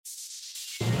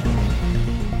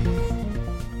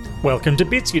Welcome to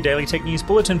Bits, your daily tech news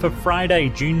bulletin for Friday,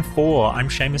 June 4. I'm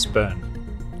Seamus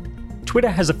Byrne.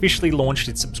 Twitter has officially launched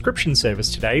its subscription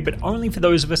service today, but only for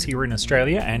those of us here in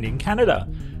Australia and in Canada.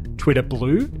 Twitter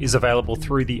Blue is available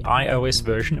through the iOS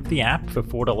version of the app for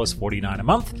 $4.49 a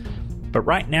month, but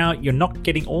right now you're not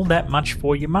getting all that much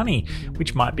for your money,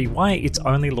 which might be why it's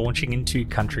only launching in 2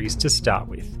 countries to start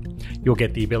with. You'll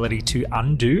get the ability to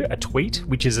undo a tweet,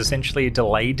 which is essentially a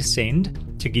delayed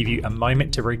send to give you a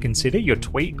moment to reconsider your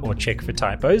tweet or check for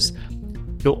typos.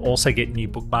 You'll also get new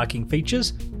bookmarking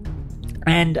features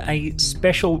and a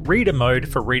special reader mode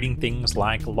for reading things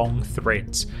like long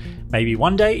threads. Maybe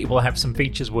one day it will have some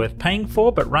features worth paying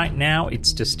for, but right now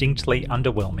it's distinctly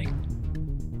underwhelming.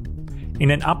 In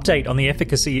an update on the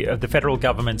efficacy of the federal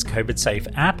government's COVID-Safe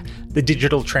app, the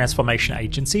Digital Transformation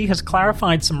Agency has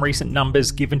clarified some recent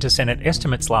numbers given to Senate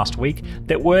estimates last week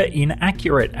that were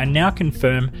inaccurate and now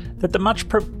confirm that the much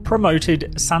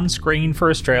promoted Sunscreen for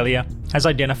Australia has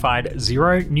identified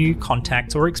 0 new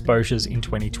contacts or exposures in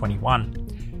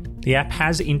 2021. The app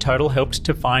has in total helped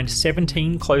to find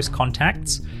 17 close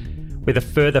contacts, with a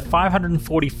further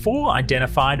 544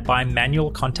 identified by manual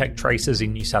contact tracers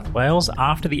in New South Wales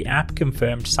after the app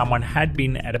confirmed someone had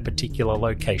been at a particular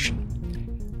location.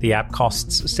 The app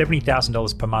costs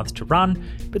 $70,000 per month to run,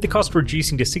 but the cost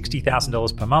reducing to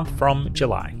 $60,000 per month from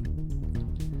July.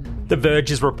 The Verge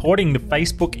is reporting that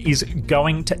Facebook is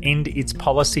going to end its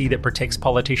policy that protects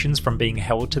politicians from being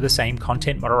held to the same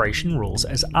content moderation rules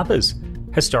as others.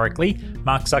 Historically,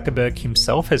 Mark Zuckerberg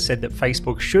himself has said that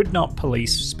Facebook should not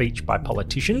police speech by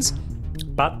politicians,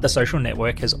 but the social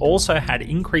network has also had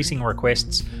increasing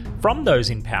requests from those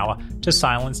in power to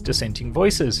silence dissenting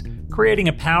voices, creating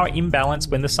a power imbalance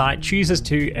when the site chooses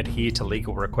to adhere to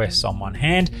legal requests on one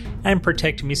hand and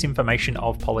protect misinformation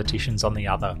of politicians on the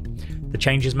other. The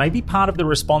changes may be part of the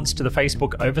response to the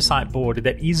Facebook Oversight Board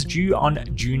that is due on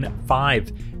June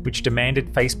 5, which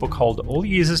demanded Facebook hold all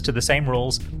users to the same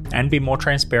rules and be more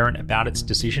transparent about its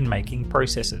decision-making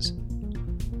processes.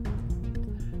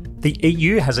 The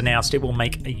EU has announced it will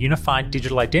make a unified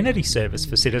digital identity service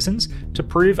for citizens to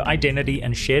prove identity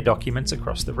and share documents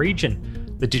across the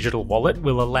region. The digital wallet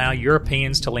will allow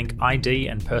Europeans to link ID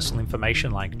and personal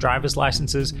information like driver's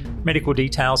licenses, medical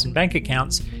details, and bank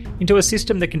accounts into a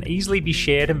system that can easily be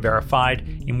shared and verified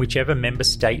in whichever member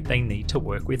state they need to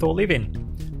work with or live in.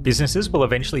 Businesses will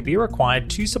eventually be required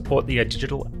to support the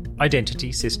digital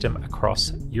identity system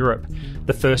across Europe.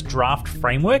 The first draft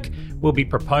framework will be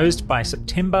proposed by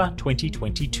September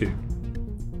 2022.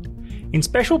 In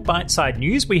special bite-sized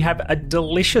news, we have a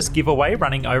delicious giveaway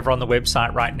running over on the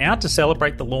website right now to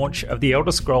celebrate the launch of the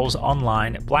Elder Scrolls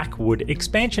Online Blackwood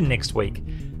expansion next week.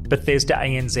 Bethesda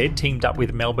ANZ teamed up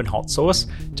with Melbourne Hot Sauce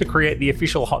to create the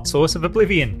official hot sauce of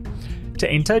Oblivion. To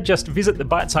enter, just visit the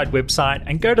Biteside website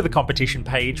and go to the competition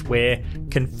page where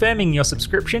confirming your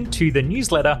subscription to the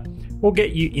newsletter will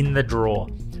get you in the draw.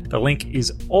 The link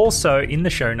is also in the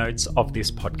show notes of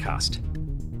this podcast.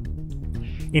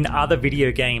 In other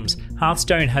video games,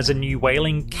 Hearthstone has a new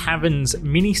Wailing Caverns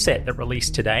mini set that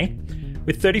released today,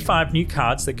 with 35 new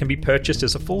cards that can be purchased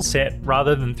as a full set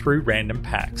rather than through random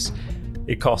packs.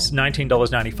 It costs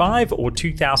 $19.95 or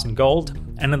 2,000 gold,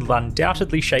 and it'll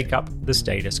undoubtedly shake up the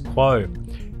status quo,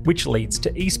 which leads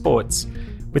to esports,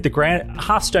 with the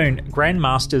Hearthstone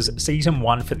Grandmasters Season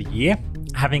 1 for the year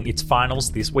having its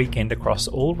finals this weekend across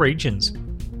all regions.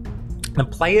 The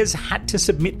players had to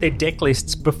submit their deck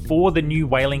lists before the new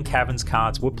Wailing Caverns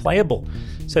cards were playable,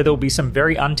 so there will be some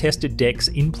very untested decks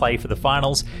in play for the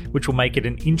finals, which will make it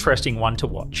an interesting one to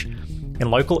watch.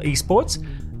 In local esports,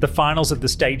 the finals of the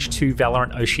Stage 2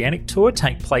 Valorant Oceanic Tour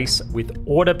take place with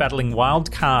Order battling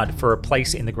Wildcard for a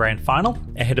place in the grand final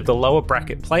ahead of the lower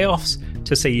bracket playoffs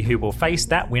to see who will face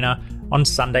that winner on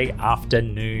Sunday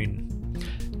afternoon.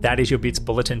 That is your Bits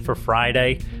Bulletin for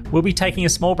Friday. We'll be taking a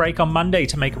small break on Monday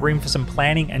to make room for some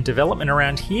planning and development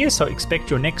around here, so expect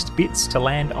your next Bits to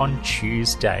land on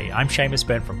Tuesday. I'm Seamus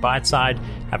Byrne from Biteside.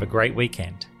 Have a great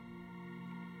weekend.